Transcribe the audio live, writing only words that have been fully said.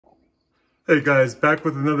Hey guys, back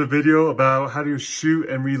with another video about how to shoot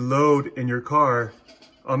and reload in your car.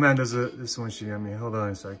 Oh man, this one shooting at me. Hold on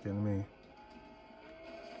a second,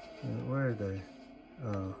 where are they?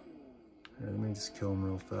 Oh, here, let me just kill them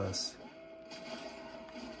real fast.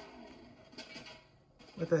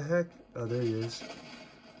 What the heck? Oh, there he is.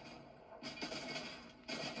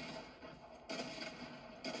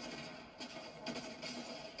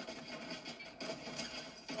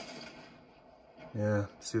 Yeah,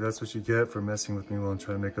 see, that's what you get for messing with me while I'm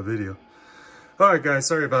trying to make a video. All right, guys,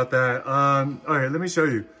 sorry about that. All right, let me show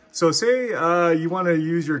you. So say you want to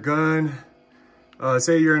use your gun.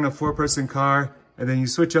 Say you're in a 4-person car and then you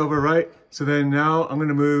switch over, right? So then now I'm going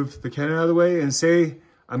to move the cannon out of the way and say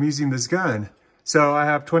I'm using this gun. So I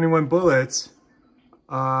have 21 bullets.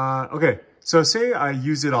 Okay, so say I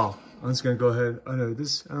use it all. I'm just going to go ahead. Oh no, I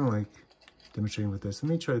don't like demonstrating with this. Let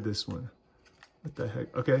me try this one. What the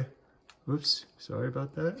heck? Okay. Whoops, sorry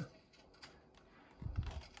about that.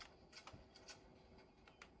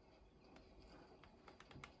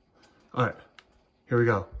 All right, here we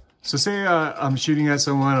go. So say I'm shooting at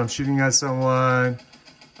someone, I'm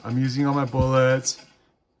using all my bullets.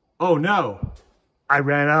 Oh no, I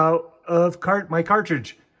ran out of my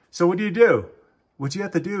cartridge. So what do? What you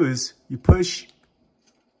have to do is you push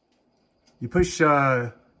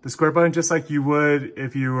the square button just like you would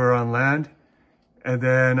if you were on land. And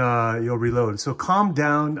then you'll reload. So calm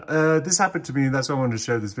down. This happened to me, that's why I wanted to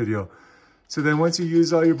share this video. So then once you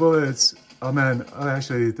use all your bullets, oh man,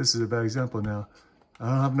 actually this is a bad example now. I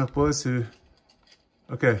don't have enough bullets to,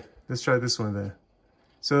 okay, let's try this one then.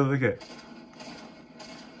 So look at,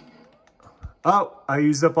 oh, I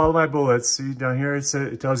used up all my bullets. See down here,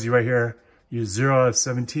 it tells you right here, you 0 out of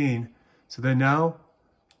 17. So then now,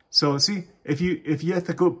 so see, if you have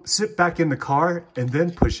to go sit back in the car and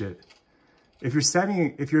then push it. If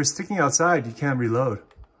you're sticking outside, you can't reload.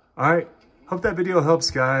 All right, hope that video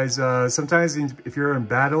helps, guys. Sometimes if you're in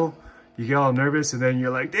battle, you get all nervous and then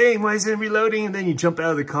you're like, dang, why isn't it reloading? And then you jump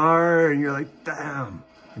out of the car and you're like, damn,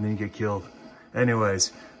 and then you get killed.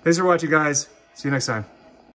 Anyways, thanks for watching, guys. See you next time.